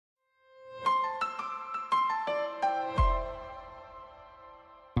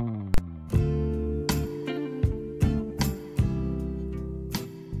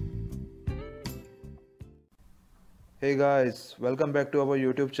Hey guys, welcome back to our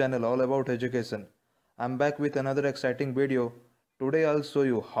YouTube channel all about education. I'm back with another exciting video. Today I'll show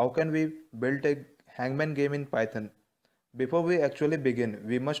you how can we build a hangman game in Python. Before we actually begin,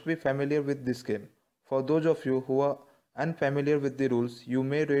 we must be familiar with this game. For those of you who are unfamiliar with the rules, you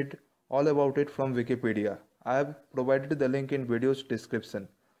may read all about it from Wikipedia. I have provided the link in video's description.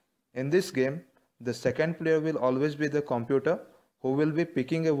 In this game, the second player will always be the computer who will be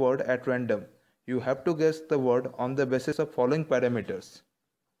picking a word at random. You have to guess the word on the basis of following parameters.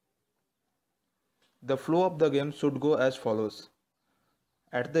 The flow of the game should go as follows.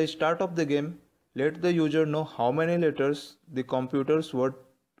 At the start of the game, let the user know how many letters the computer's word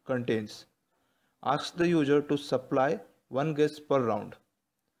contains. Ask the user to supply one guess per round.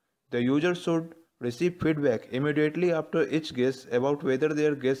 The user should receive feedback immediately after each guess about whether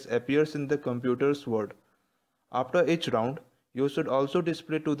their guess appears in the computer's word. After each round, you should also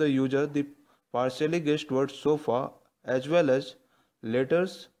display to the user the partially guessed words so far as well as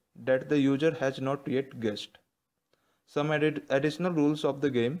letters that the user has not yet guessed. Some additional rules of the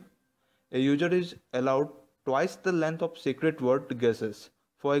game. A user is allowed twice the length of secret word guesses.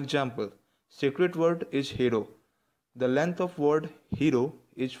 For example, secret word is hero. The length of word hero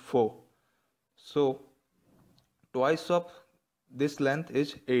is 4. So, twice of this length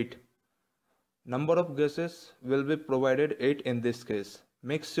is 8. Number of guesses will be provided 8 in this case.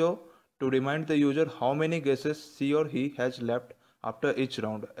 Make sure to remind the user how many guesses she or he has left after each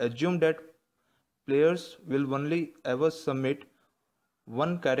round. Assume that players will only ever submit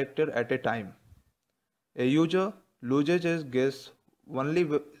one character at a time. A user loses his guess only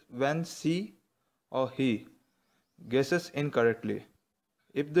when she or he guesses incorrectly.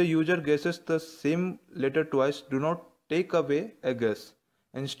 If the user guesses the same letter twice, do not take away a guess.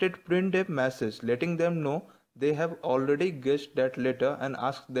 Instead, print a message letting them know they have already guessed that letter and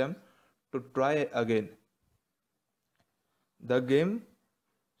ask them to try again. The game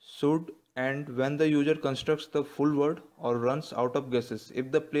should end when the user constructs the full word or runs out of guesses. If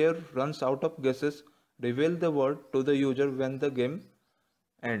the player runs out of guesses, reveal the word to the user when the game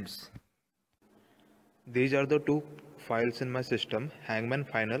ends. These are the two files in my system, Hangman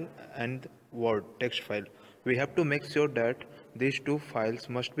final and Word text file. We have to make sure that these two files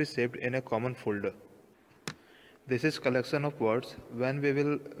must be saved in a common folder. This is collection of words. When we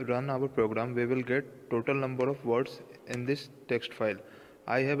will run our program, we will get total number of words in this text file.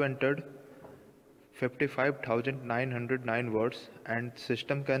 I have entered 55,909 words and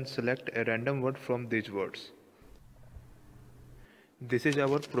system can select a random word from these words. This is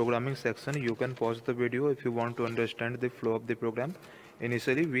our programming section. You can pause the video if you want to understand the flow of the program.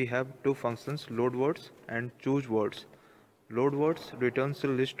 Initially, we have two functions, load words and choose words. Load words returns a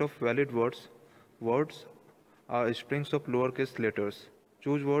list of valid words. Words are strings of lowercase letters.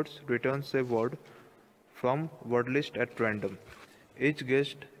 Choose words returns a word from word list at random. Each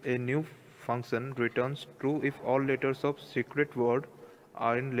guessed a new function returns true if all letters of secret word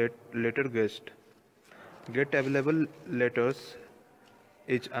are in letter guessed. Get available letters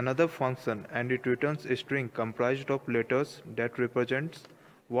is another function and it returns a string comprised of letters that represents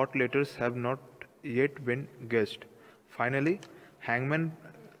what letters have not yet been guessed. Finally, Hangman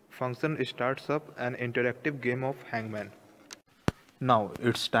function starts up an interactive game of Hangman. Now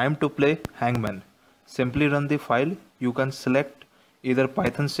it's time to play Hangman. Simply run the file. You can select either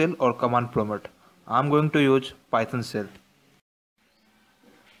Python shell or command prompt. I'm going to use Python shell.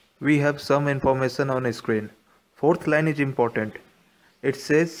 We have some information on screen. Fourth line is important. It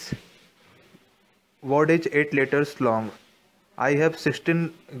says word is 8 letters long. I have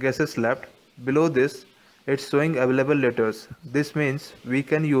 16 guesses left. Below this, it's showing available letters. This means we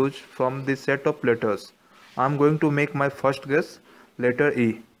can use from this set of letters. I'm going to make my first guess, letter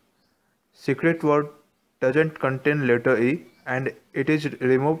E. Secret word doesn't contain letter E and it is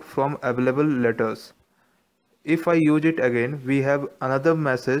removed from available letters. If I use it again, we have another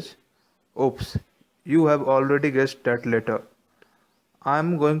message. Oops, you have already guessed that letter.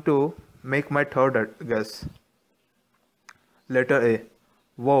 I'm going to make my third guess. Letter A.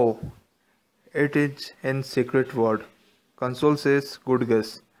 Wow, it is in secret word. Console says good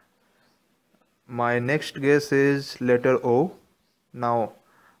guess. My next guess is letter O. Now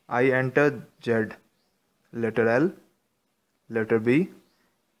I enter Z. Letter L. Letter B.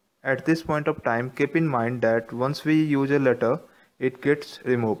 At this point of time, keep in mind that once we use a letter, it gets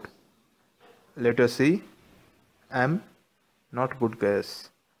removed. Letter C. M. Not good guess.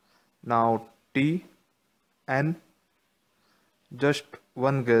 Now T, N, just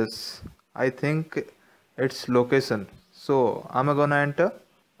one guess. I think it's location. So I'm gonna enter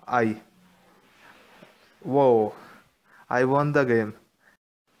I. Whoa, I won the game.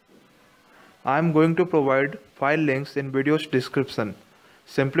 I am going to provide file links in video's description.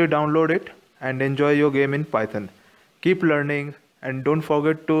 Simply download it and enjoy your game in Python. Keep learning and don't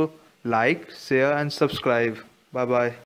forget to like, share and subscribe. Bye bye.